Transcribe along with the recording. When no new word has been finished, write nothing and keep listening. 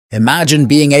Imagine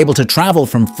being able to travel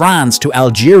from France to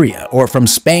Algeria or from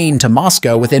Spain to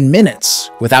Moscow within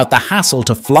minutes, without the hassle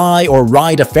to fly or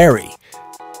ride a ferry.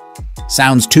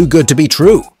 Sounds too good to be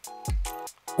true.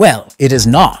 Well, it is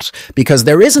not, because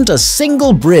there isn't a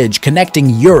single bridge connecting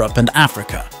Europe and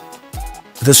Africa.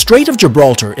 The Strait of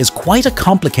Gibraltar is quite a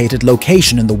complicated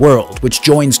location in the world which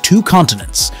joins two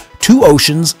continents, two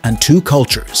oceans, and two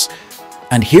cultures.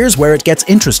 And here's where it gets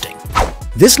interesting.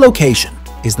 This location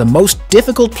is the most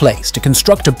difficult place to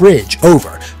construct a bridge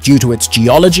over due to its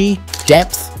geology,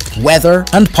 depth, weather,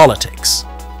 and politics.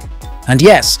 And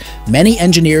yes, many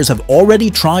engineers have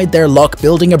already tried their luck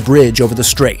building a bridge over the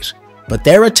strait, but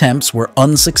their attempts were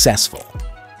unsuccessful.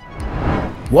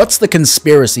 What's the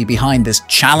conspiracy behind this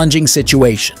challenging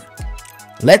situation?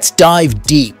 Let's dive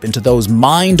deep into those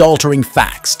mind-altering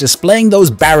facts displaying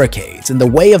those barricades in the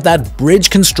way of that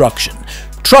bridge construction.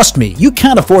 Trust me, you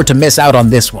can't afford to miss out on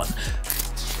this one.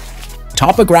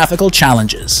 Topographical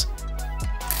challenges.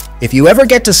 If you ever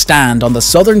get to stand on the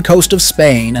southern coast of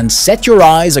Spain and set your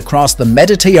eyes across the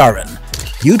Mediterranean,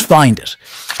 you'd find it.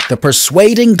 The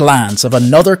persuading glance of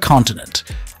another continent,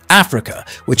 Africa,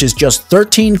 which is just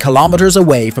 13 kilometers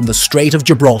away from the Strait of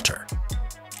Gibraltar.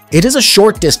 It is a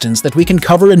short distance that we can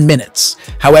cover in minutes.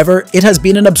 However, it has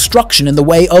been an obstruction in the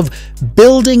way of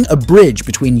building a bridge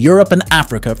between Europe and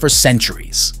Africa for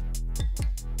centuries.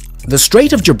 The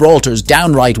Strait of Gibraltar's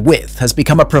downright width has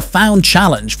become a profound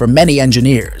challenge for many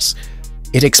engineers.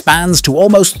 It expands to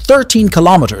almost 13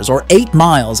 kilometers or 8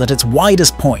 miles at its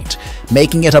widest point,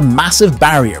 making it a massive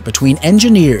barrier between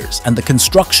engineers and the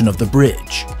construction of the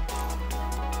bridge.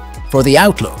 For the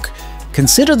outlook,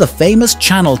 consider the famous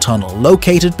Channel Tunnel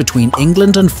located between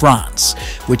England and France,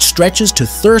 which stretches to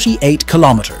 38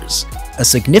 kilometers, a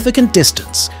significant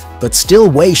distance, but still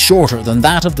way shorter than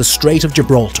that of the Strait of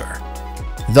Gibraltar.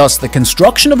 Thus, the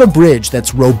construction of a bridge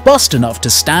that's robust enough to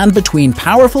stand between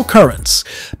powerful currents,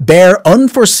 bear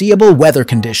unforeseeable weather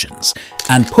conditions,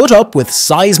 and put up with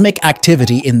seismic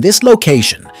activity in this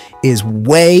location is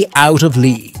way out of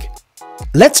league.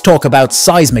 Let's talk about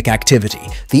seismic activity.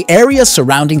 The area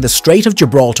surrounding the Strait of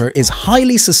Gibraltar is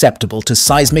highly susceptible to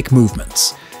seismic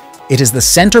movements. It is the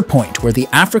center point where the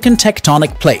African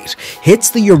tectonic plate hits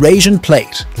the Eurasian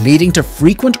plate, leading to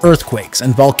frequent earthquakes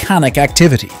and volcanic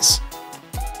activities.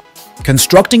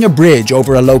 Constructing a bridge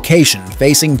over a location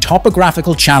facing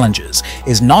topographical challenges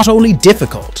is not only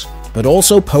difficult, but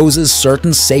also poses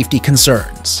certain safety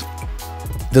concerns.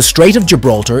 The Strait of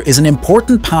Gibraltar is an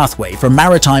important pathway for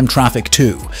maritime traffic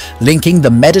too, linking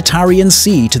the Mediterranean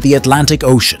Sea to the Atlantic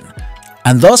Ocean.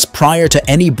 And thus, prior to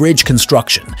any bridge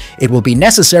construction, it will be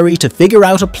necessary to figure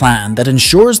out a plan that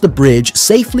ensures the bridge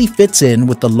safely fits in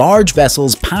with the large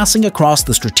vessels passing across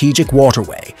the strategic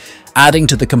waterway, adding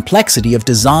to the complexity of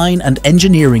design and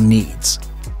engineering needs.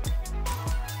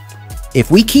 If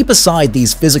we keep aside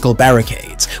these physical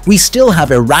barricades, we still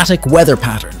have erratic weather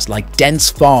patterns like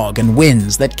dense fog and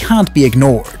winds that can't be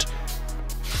ignored.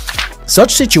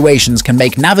 Such situations can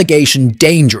make navigation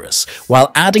dangerous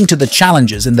while adding to the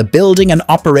challenges in the building and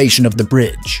operation of the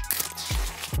bridge.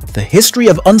 The history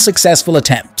of unsuccessful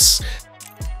attempts.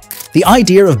 The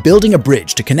idea of building a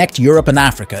bridge to connect Europe and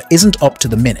Africa isn't up to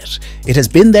the minute. It has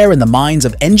been there in the minds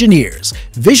of engineers,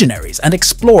 visionaries, and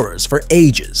explorers for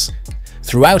ages.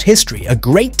 Throughout history, a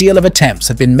great deal of attempts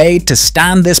have been made to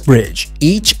stand this bridge,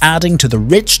 each adding to the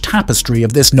rich tapestry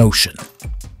of this notion.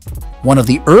 One of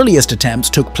the earliest attempts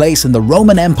took place in the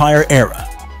Roman Empire era.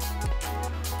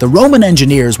 The Roman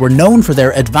engineers were known for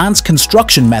their advanced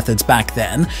construction methods back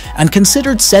then and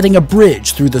considered setting a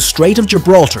bridge through the Strait of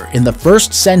Gibraltar in the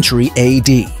 1st century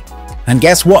AD. And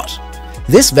guess what?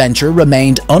 This venture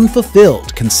remained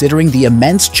unfulfilled considering the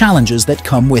immense challenges that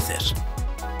come with it.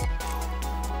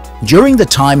 During the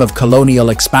time of colonial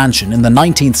expansion in the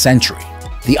 19th century,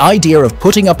 the idea of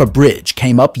putting up a bridge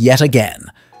came up yet again.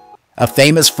 A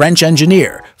famous French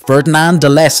engineer, Ferdinand de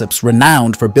Lesseps,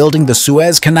 renowned for building the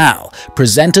Suez Canal,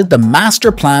 presented the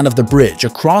master plan of the bridge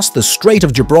across the Strait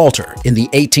of Gibraltar in the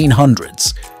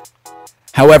 1800s.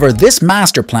 However, this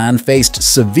master plan faced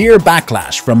severe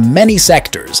backlash from many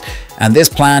sectors, and this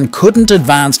plan couldn't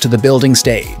advance to the building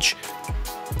stage.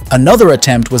 Another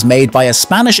attempt was made by a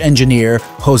Spanish engineer,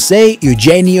 José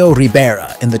Eugenio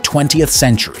Ribera, in the 20th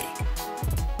century.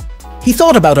 He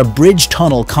thought about a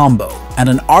bridge-tunnel combo and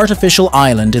an artificial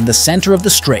island in the center of the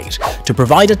strait to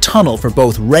provide a tunnel for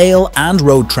both rail and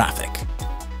road traffic.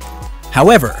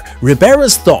 However,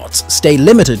 Ribera's thoughts stay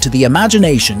limited to the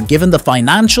imagination given the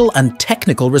financial and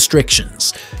technical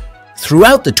restrictions.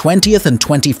 Throughout the 20th and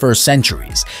 21st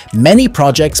centuries, many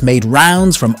projects made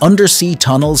rounds from undersea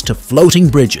tunnels to floating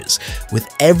bridges,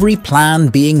 with every plan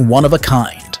being one of a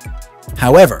kind.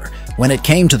 However, when it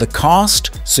came to the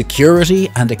cost, security,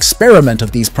 and experiment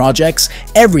of these projects,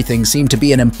 everything seemed to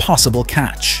be an impossible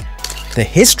catch. The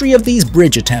history of these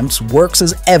bridge attempts works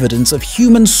as evidence of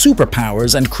human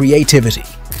superpowers and creativity.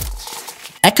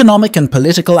 Economic and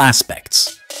political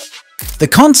aspects. The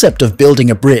concept of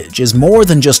building a bridge is more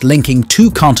than just linking two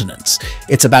continents.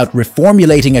 It's about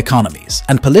reformulating economies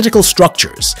and political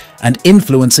structures and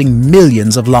influencing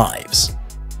millions of lives.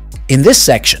 In this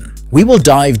section, we will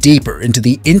dive deeper into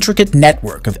the intricate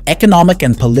network of economic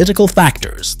and political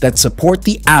factors that support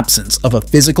the absence of a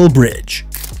physical bridge.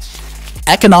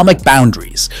 Economic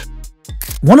boundaries.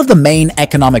 One of the main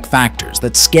economic factors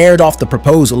that scared off the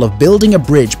proposal of building a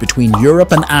bridge between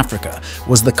Europe and Africa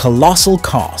was the colossal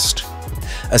cost.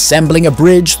 Assembling a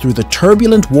bridge through the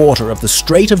turbulent water of the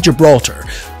Strait of Gibraltar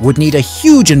would need a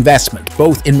huge investment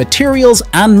both in materials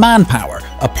and manpower,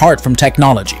 apart from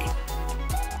technology.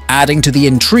 Adding to the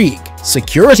intrigue,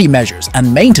 security measures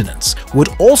and maintenance would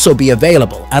also be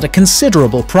available at a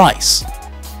considerable price.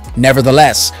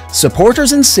 Nevertheless,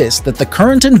 supporters insist that the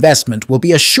current investment will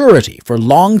be a surety for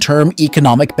long-term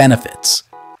economic benefits.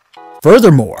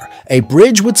 Furthermore, a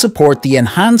bridge would support the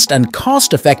enhanced and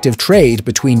cost-effective trade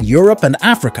between Europe and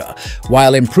Africa,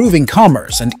 while improving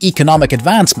commerce and economic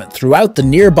advancement throughout the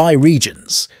nearby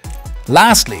regions.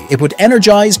 Lastly, it would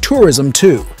energize tourism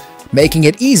too, making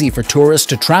it easy for tourists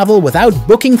to travel without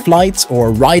booking flights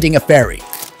or riding a ferry.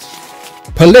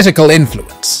 Political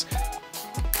influence.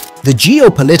 The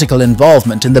geopolitical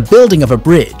involvement in the building of a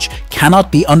bridge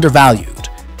cannot be undervalued.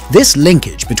 This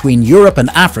linkage between Europe and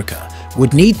Africa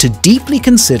would need to deeply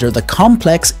consider the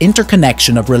complex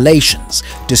interconnection of relations,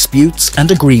 disputes,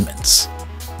 and agreements.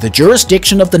 The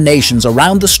jurisdiction of the nations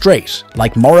around the strait,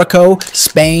 like Morocco,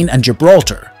 Spain, and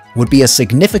Gibraltar, would be a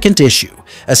significant issue,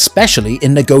 especially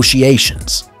in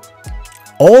negotiations.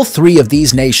 All three of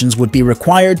these nations would be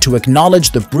required to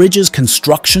acknowledge the bridge's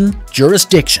construction,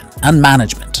 jurisdiction, and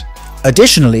management.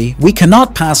 Additionally, we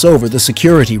cannot pass over the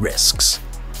security risks.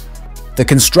 The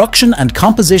construction and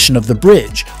composition of the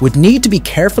bridge would need to be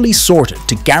carefully sorted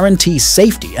to guarantee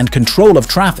safety and control of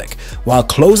traffic while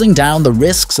closing down the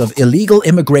risks of illegal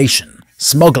immigration,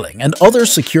 smuggling, and other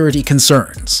security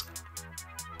concerns.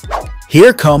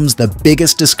 Here comes the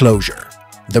biggest disclosure.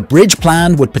 The bridge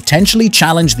plan would potentially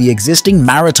challenge the existing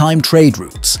maritime trade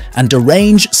routes and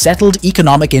derange settled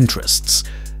economic interests.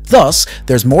 Thus,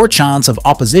 there's more chance of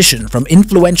opposition from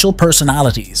influential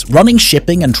personalities running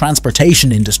shipping and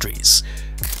transportation industries.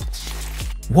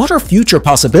 What are future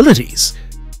possibilities?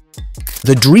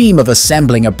 The dream of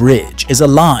assembling a bridge is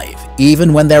alive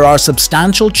even when there are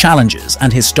substantial challenges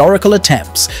and historical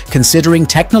attempts considering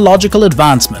technological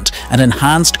advancement and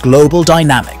enhanced global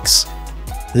dynamics.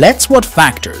 Let's what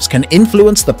factors can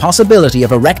influence the possibility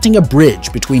of erecting a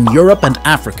bridge between Europe and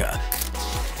Africa.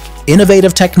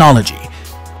 Innovative technology.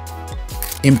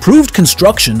 Improved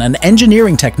construction and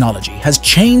engineering technology has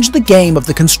changed the game of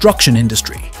the construction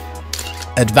industry.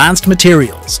 Advanced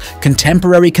materials,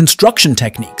 contemporary construction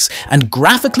techniques, and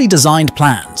graphically designed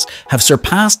plans have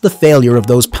surpassed the failure of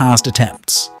those past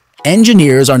attempts.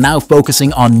 Engineers are now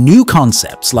focusing on new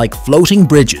concepts like floating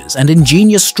bridges and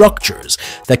ingenious structures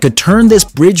that could turn this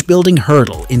bridge-building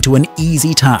hurdle into an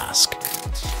easy task.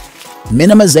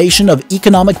 Minimization of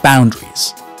economic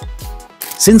boundaries.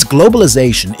 Since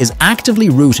globalization is actively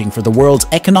rooting for the world's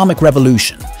economic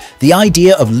revolution, the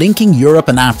idea of linking Europe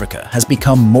and Africa has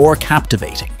become more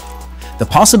captivating. The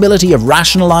possibility of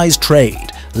rationalized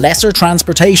trade, lesser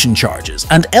transportation charges,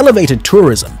 and elevated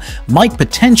tourism might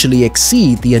potentially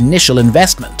exceed the initial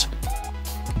investment.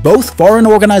 Both foreign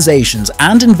organizations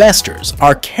and investors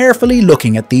are carefully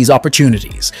looking at these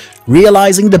opportunities,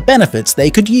 realizing the benefits they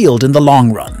could yield in the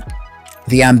long run.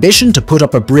 The ambition to put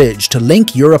up a bridge to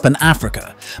link Europe and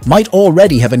Africa might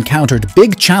already have encountered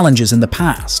big challenges in the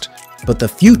past, but the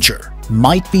future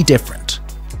might be different.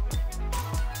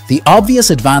 The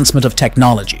obvious advancement of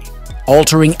technology,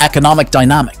 altering economic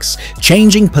dynamics,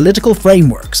 changing political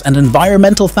frameworks, and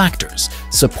environmental factors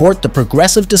support the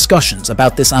progressive discussions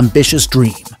about this ambitious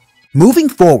dream. Moving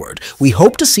forward, we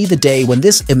hope to see the day when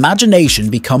this imagination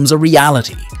becomes a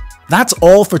reality. That's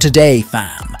all for today,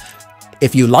 fam.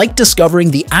 If you like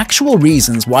discovering the actual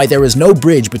reasons why there is no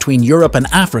bridge between Europe and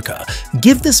Africa,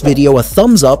 give this video a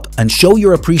thumbs up and show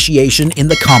your appreciation in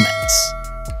the comments.